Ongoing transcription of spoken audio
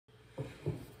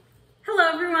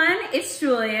everyone, it's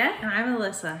Julia. And I'm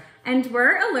Alyssa. And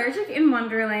we're Allergic in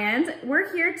Wonderland. We're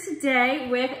here today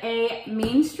with a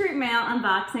Main Street Mail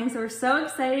unboxing, so we're so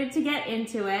excited to get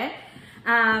into it.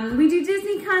 We do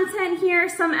Disney content here,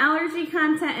 some allergy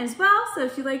content as well, so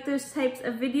if you like those types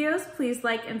of videos, please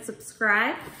like and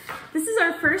subscribe. This is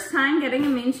our first time getting a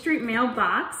Main Street Mail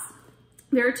box.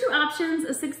 There are two options,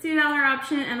 a $60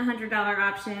 option and a $100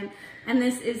 option, and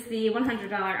this is the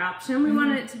 $100 option. We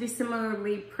wanted it to be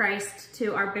similarly priced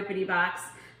to our Bippity box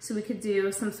so we could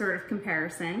do some sort of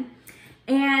comparison.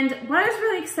 And what I was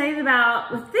really excited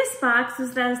about with this box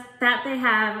is that they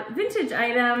have vintage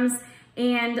items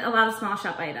and a lot of small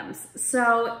shop items.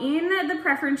 So in the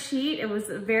preference sheet, it was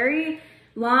a very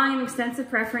long and extensive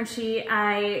preference sheet.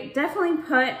 I definitely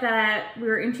put that we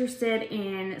were interested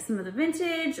in some of the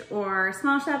vintage or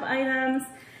small shop items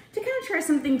to kind of try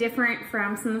something different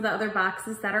from some of the other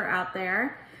boxes that are out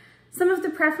there. Some of the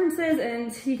preferences,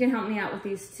 and you can help me out with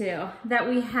these too, that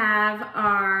we have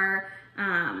are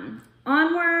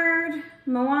Onward,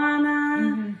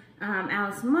 Moana,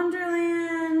 Alice in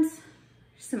Wonderland,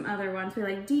 some other ones. We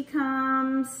like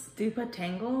DComs. Do you put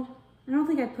Tangled? I don't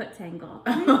think I put Tangled.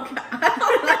 Okay.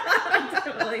 I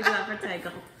definitely did not put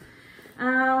Tangled.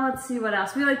 Let's see what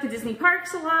else. We like the Disney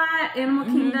parks a lot. Animal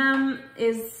Kingdom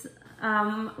is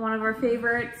one of our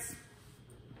favorites.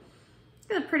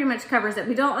 That pretty much covers it.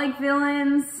 We don't like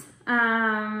villains.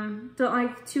 Don't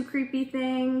like too creepy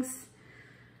things.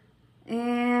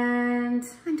 And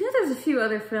I know there's a few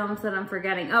other films that I'm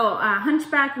forgetting. Oh,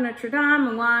 Hunchback of Notre Dame,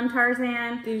 Mulan,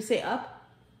 Tarzan. Did you say Up?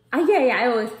 Yeah, I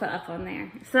always put Up on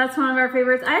there. So that's one of our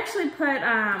favorites. I actually put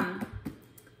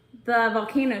the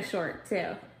volcano short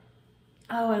too.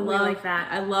 Oh, I love that.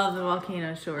 I love the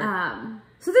volcano short.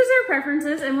 So there's our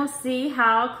preferences, and we'll see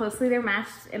how closely they're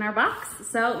matched in our box.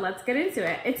 So let's get into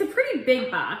it. It's a pretty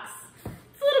big box.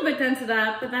 It's a little bit dented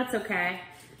up, but that's okay.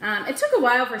 It took a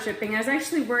while for shipping. I was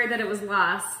actually worried that it was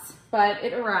lost, but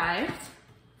it arrived.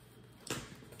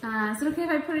 Is it okay if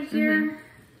I put it here?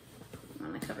 I'm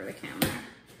gonna cover the camera.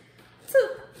 So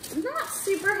not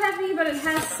super heavy, but it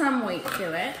has some weight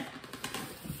to it.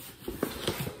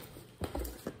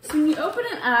 So when you open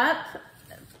it up,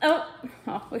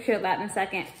 we'll show that in a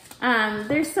second.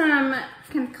 There's some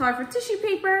kind of colorful tissue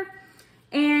paper,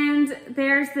 and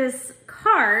there's this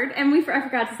card, and I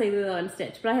forgot to say Lilo and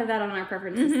Stitch, but I have that on our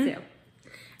preferences too.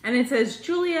 And it says,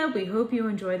 Julia, we hope you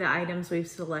enjoy the items we've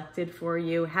selected for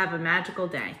you. Have a magical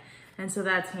day. And so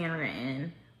that's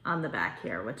handwritten on the back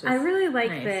here, which is I really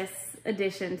like nice. this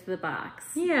addition to the box.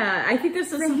 Yeah, I think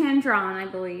this is hand drawn, I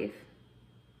believe.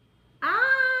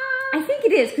 I think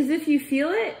it is, because if you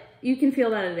feel it, you can feel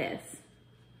that it is.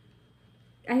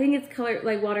 I think it's color,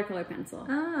 like watercolor pencil.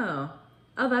 Oh,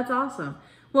 that's awesome.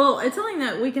 Well, it's something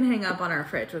that we can hang up on our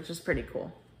fridge, which is pretty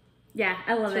cool. Yeah,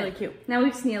 I love it. It's really cute. Now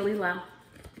we just need a Lilo.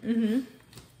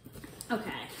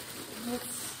 Okay,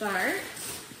 let's start.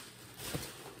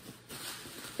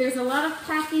 There's a lot of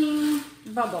packing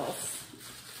bubbles.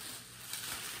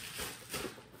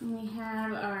 We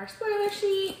have our spoiler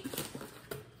sheet.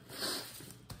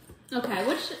 Okay,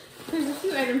 there's a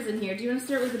few items in here. Do you want to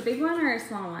start with a big one or a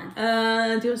small one?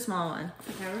 Do a small one.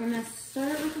 Okay, we're gonna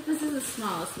start with, this is the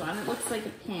smallest one. It looks like a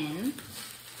pin.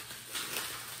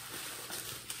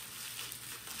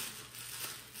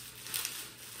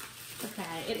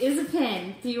 Okay, it is a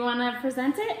pin. Do you want to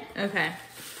present it? Okay.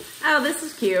 Oh, this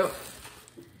is cute.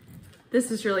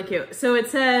 This is really cute. So it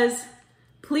says,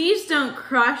 please don't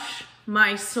crush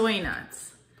my soy nuts.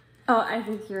 Oh, I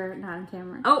think you're not on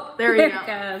camera. Oh, there you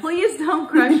go. Please don't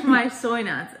crush my soy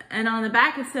nuts. And on the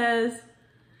back it says,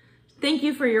 thank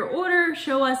you for your order.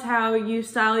 Show us how you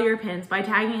style your pins by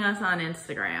tagging us on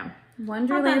Instagram.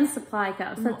 Wonderland Supply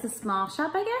Co. So that's a small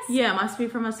shop, I guess? Yeah, it must be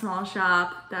from a small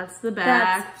shop. That's the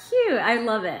back. That's cute. I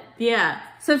love it. Yeah.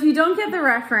 So if you don't get the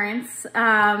reference,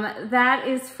 that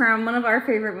is from one of our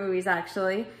favorite movies,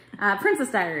 actually,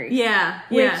 Princess Diaries. Yeah,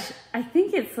 which I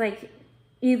think it's like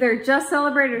either just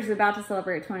celebrated or is about to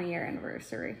celebrate 20-year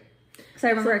anniversary. Because I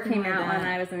remember it came out when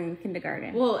I was in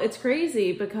kindergarten. Well, it's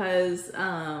crazy because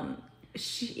Anne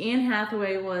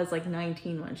Hathaway was like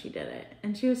 19 when she did it,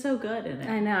 and she was so good in it.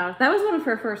 I know. That was one of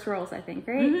her first roles, I think,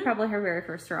 right? Probably her very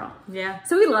first role. Yeah.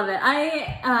 So we love it.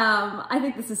 I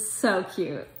think this is so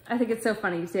cute. I think it's so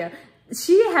funny too.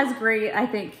 She has great, I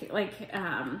think, like,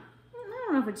 I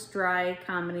don't know if it's dry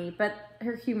comedy, but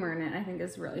her humor in it, I think,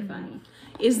 is really funny.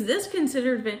 Is this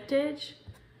considered vintage?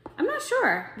 I'm not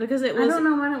sure. Because it was, I don't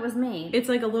know when it was made. It's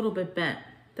like a little bit bent.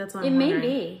 That's what I'm It may wondering.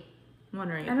 be. I'm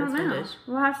wondering if I don't it's know. vintage.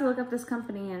 We'll have to look up this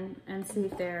company and see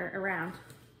if they're around.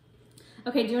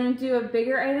 Okay, do you want to do a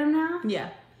bigger item now? Yeah.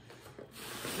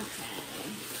 Okay.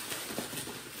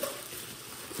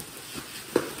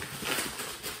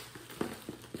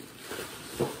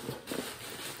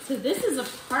 So this is a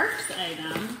Parks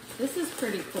item. This is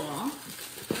pretty cool.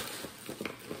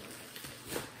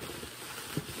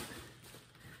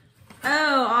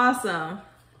 Oh, awesome.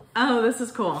 Oh, this is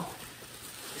cool.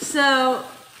 So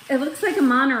it looks like a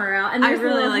monorail, and there's I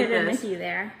really a like hidden this. Mickey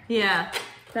there. Yeah.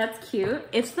 That's cute.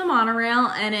 It's the monorail,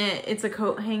 and it's a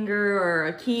coat hanger or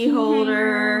a key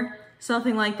holder,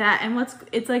 something like that. And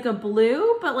it's like a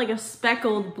blue, but like a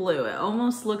speckled blue. It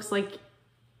almost looks like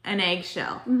an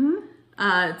eggshell. Mm-hmm.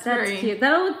 That's very cute.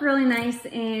 That'll look really nice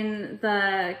in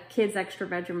the kids' extra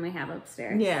bedroom we have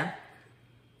upstairs. Yeah.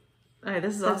 All right,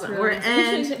 this is awesome. Really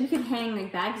nice. We could hang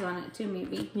like bags on it too,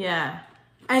 maybe. Yeah.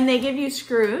 And they give you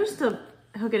screws to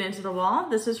hook it into the wall.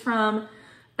 This is from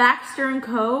Baxter &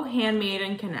 Co., handmade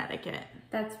in Connecticut.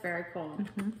 That's very cool.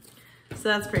 Mm-hmm. So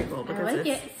that's pretty cool because I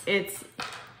like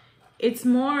it's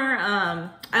more I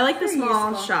like the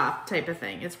small useful shop type of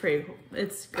thing. It's pretty cool.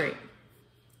 It's great.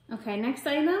 Okay, next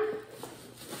item.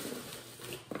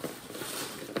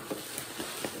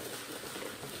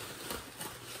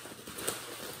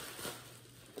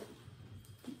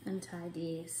 Untie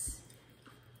these.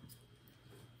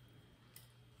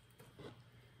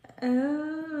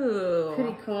 Oh.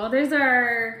 Pretty cool. There's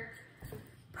our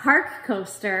park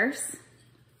coasters.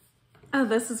 Oh,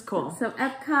 this is cool. So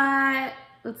Epcot,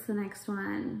 what's the next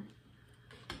one?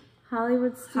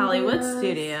 Hollywood Studios. Hollywood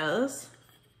Studios.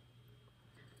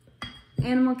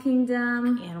 Animal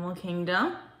Kingdom. Animal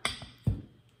Kingdom.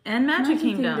 And Magic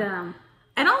Kingdom.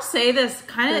 And I'll say this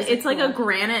kind of, it's like a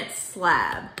granite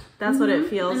slab. That's what it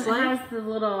feels like. It has the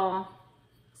little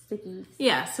stickies.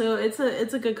 Yeah, so it's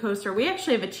a good coaster. We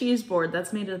actually have a cheese board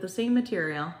that's made of the same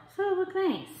material. So it look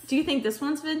nice. Do you think this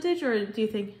one's vintage, or do you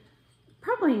think?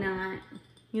 Probably not.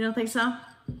 You don't think so? All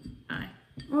right.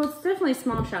 Well, it's definitely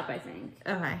small shop, I think.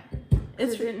 Okay.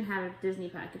 It didn't have Disney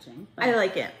packaging. I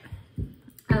like it.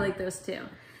 I like those too.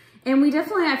 And we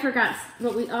definitely, I forgot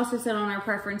what we also said on our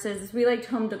preferences, is we liked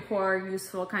home decor,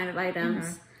 useful kind of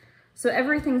items. So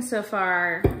everything so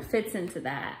far fits into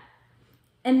that.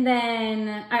 And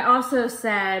then I also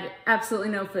said absolutely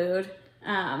no food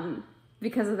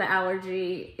because of the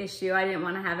allergy issue. I didn't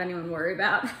want to have anyone worry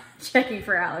about checking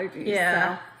for allergies.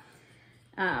 Yeah.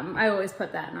 So I always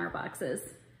put that in our boxes.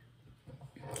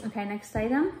 Okay, next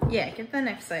item. Yeah, get the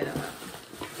next item up.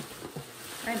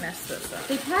 I messed this up.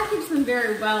 They package them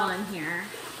very well in here.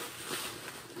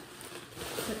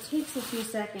 So it takes a few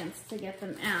seconds to get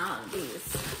them out of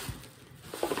these.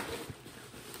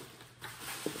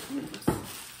 Oops.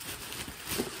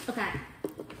 Okay.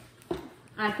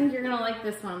 I think you're gonna like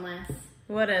this one, Liz.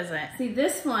 What is it? See,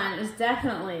 this one is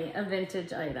definitely a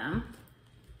vintage item.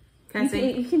 Can I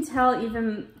see? You can tell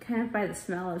even kind of by the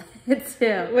smell of it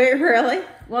too. Wait, really?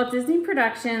 Walt Disney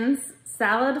Productions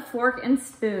Salad Fork and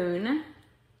Spoon,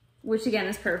 which again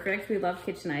is perfect. We love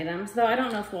kitchen items, though I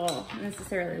don't know if we'll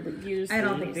necessarily use I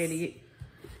don't think they'd eat.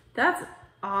 That's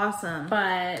awesome.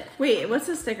 But wait, what's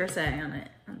the sticker say on it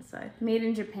on the side? Made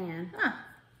in Japan. Huh.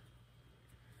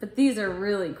 But these are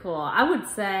really cool. I would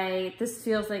say this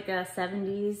feels like a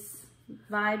 70s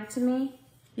vibe to me.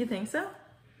 You think so?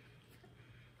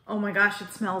 Oh my gosh,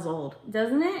 it smells old.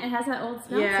 Doesn't it? It has that old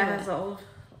smell. Yeah, to it has an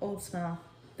old smell.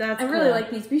 That's I cool. really like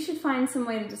these. We should find some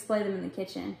way to display them in the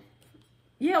kitchen.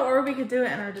 Yeah, or we could do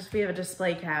it in our we have a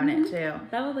display cabinet too.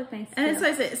 That would look nice And too.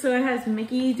 it's nice. So it has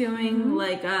Mickey doing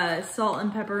like salt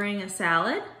and peppering a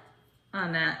salad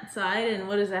on that side, and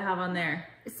what does it have on there?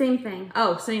 Same thing.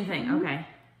 Oh, same thing. Okay.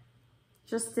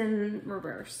 Just in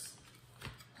reverse.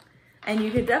 And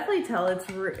you could definitely tell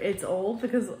it's old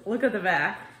because look at the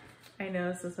back. I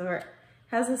know this is so hard.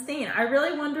 Has a stain. I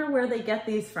really wonder where they get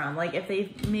these from. Like if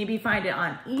they maybe find it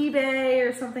on eBay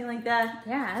or something like that.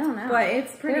 Yeah, I don't know. But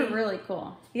it's pretty. They're really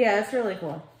cool. Yeah, it's really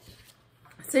cool.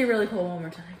 Say really cool one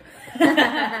more time.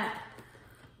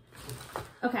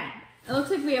 Okay. It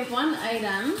looks like we have one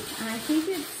item, and I think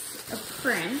it's a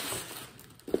print.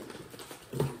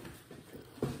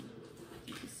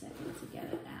 Take a second to get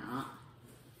it out.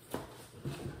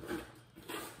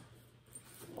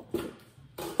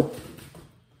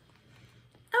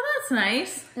 Oh, that's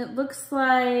nice. It looks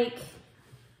like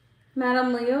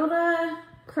Madame Leota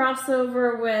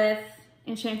crossover with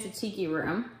Enchanted Tiki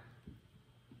Room.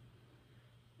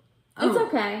 It's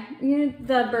okay.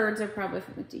 The birds are probably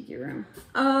from the Tiki Room.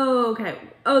 Oh, okay.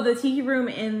 Oh, the Tiki Room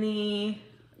in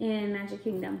Magic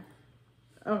Kingdom.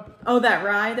 Oh, that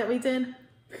ride that we did?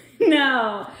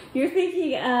 No, you're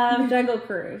thinking of Jungle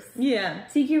Cruise. Yeah.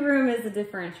 Tiki Room is a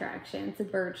different attraction. It's a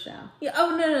bird show. Yeah.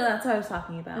 Oh, no, that's what I was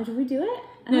talking about. Oh, did we do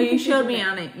it? No, you showed me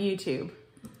on it, YouTube.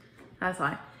 That's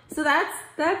why. So that's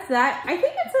that. I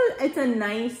think it's a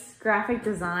nice graphic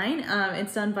design.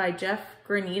 It's done by Jeff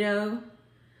Granito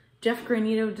Jeff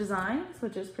Granito designs,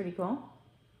 which is pretty cool.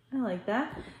 I like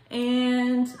that.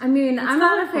 And I mean, I'm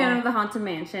not a colorful. fan of the Haunted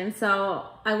Mansion, so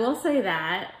I will say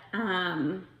that.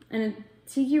 And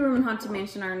Tiki Room and Haunted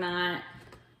Mansion are not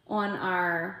on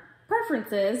our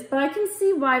preferences, but I can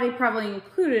see why they probably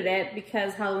included it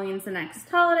because Halloween's the next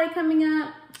holiday coming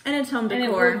up. And it's home decor.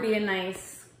 And it would be a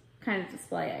nice kind of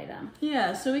display item.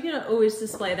 Yeah, so we can always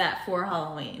display that for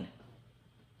Halloween.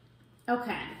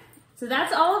 Okay, so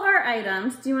that's all of our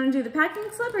items. Do you want to do the packing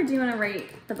slip or do you want to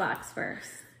rate the box first?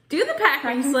 Do the packing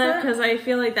Packing slip slip? because I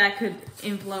feel like that could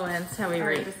influence how we Our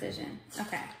rate. decision.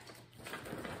 Okay.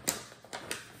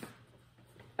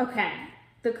 Okay.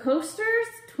 The coasters,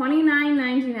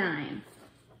 $29.99.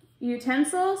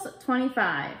 Utensils,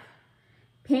 $25.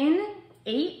 Pin,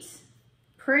 $8.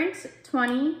 Print,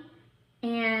 $20.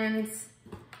 And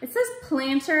it says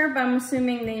planter, but I'm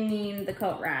assuming they mean the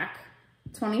coat rack.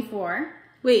 $24.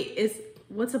 Wait,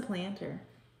 what's a planter?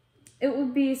 It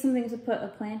would be something to put a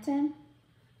plant in.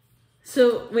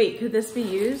 So wait, could this be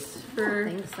used for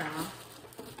I think so.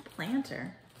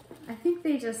 planter? I think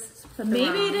they just put the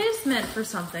Maybe wrong- it is meant for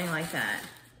something like that.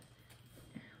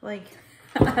 Like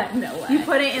No way. you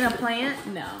put it in a plant?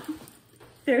 No.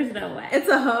 There's no way. It's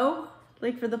a hoe?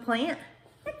 Like for the plant?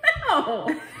 No.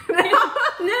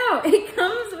 No, it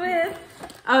comes with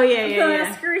Oh yeah, yeah, the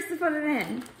yeah. screws to put it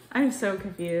in. I'm so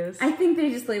confused. I think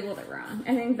they just labeled it wrong.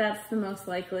 I think that's the most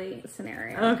likely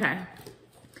scenario. Okay.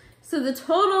 So the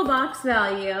total box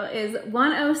value is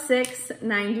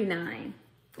 $106.99.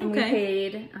 And we Okay.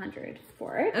 paid $100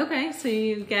 for it. Okay, so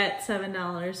you get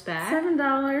 $7 back.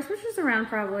 $7, which is around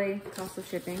probably cost of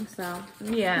shipping, so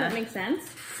Yeah. that makes sense.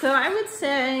 So I would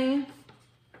say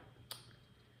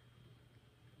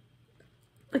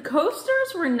the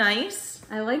coasters were nice.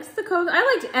 I liked the coat.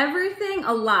 I liked everything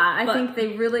a lot. I But- think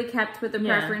they really kept with the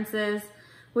Yeah. preferences,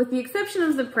 with the exception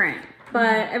of the print.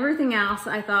 But everything else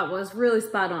I thought was really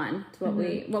spot on to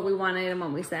what we wanted and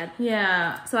what we said.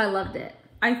 Yeah. So I loved it.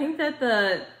 I think that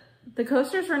the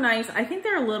coasters were nice. I think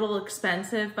they're a little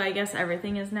expensive, but I guess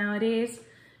everything is nowadays.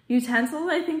 Utensils,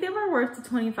 I think they were worth the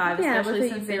 $25, Yeah, especially with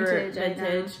the since they were vintage item.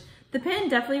 vintage. The pin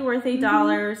definitely worth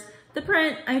 $8. The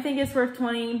print, I think it's worth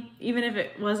 $20, even if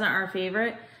it wasn't our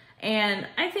favorite. And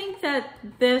I think that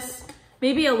this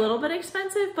may be a little bit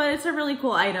expensive, but it's a really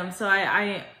cool item, so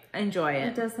I enjoy It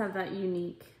it. does have that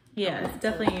unique. Yeah, it's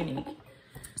definitely unique.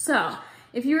 So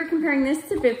if you were comparing this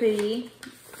to Bippity,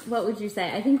 what would you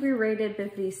say? I think we rated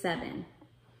Bippity 7.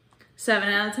 7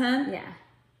 out of 10? Yeah.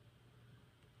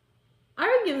 I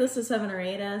would give this a 7 or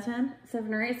 8 out of 10.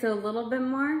 7 or 8, so a little bit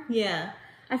more. Yeah.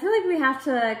 I feel like we have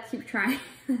to keep trying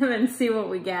them and see what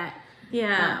we get.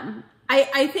 Yeah.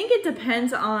 I think it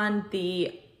depends on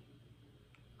the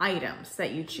items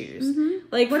that you choose.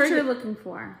 Like What for you're looking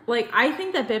for. like I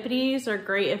think that Bippities are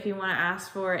great if you want to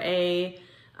ask for a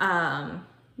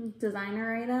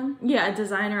Designer item. yeah, a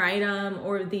designer item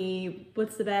or the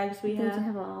what's the bags we I think they have?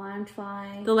 have a lounge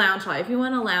fly. The lounge fly. If you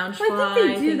want a lounge fly, Well, I think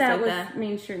they do things that like with that.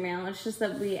 Main Street Mail. It's just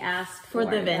that we asked For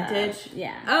the vintage?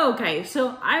 Yeah. Oh, okay.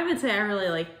 So I would say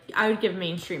I would give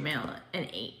Main Street Mail an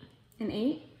 8. An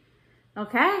 8?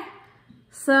 Okay.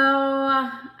 So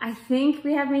I think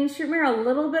we have Main Street Mail a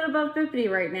little bit above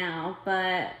Bippity right now,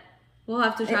 but We'll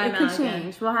have to it try them could out again.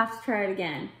 change. We'll have to try it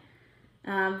again.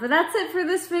 But that's it for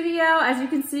this video. As you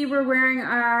can see, we're wearing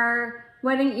our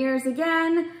wedding ears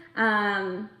again.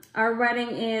 Our wedding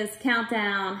is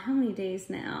countdown. How many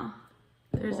days now?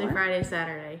 Thursday, 4? Friday,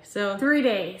 Saturday. So 3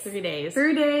 days. 3 days.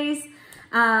 3 days.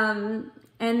 And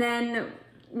then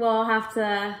we'll have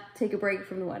to take a break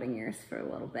from the wedding ears for a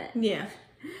little bit. Yeah.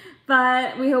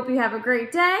 But we hope you have a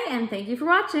great day and thank you for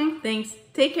watching. Thanks.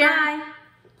 Take care. Bye.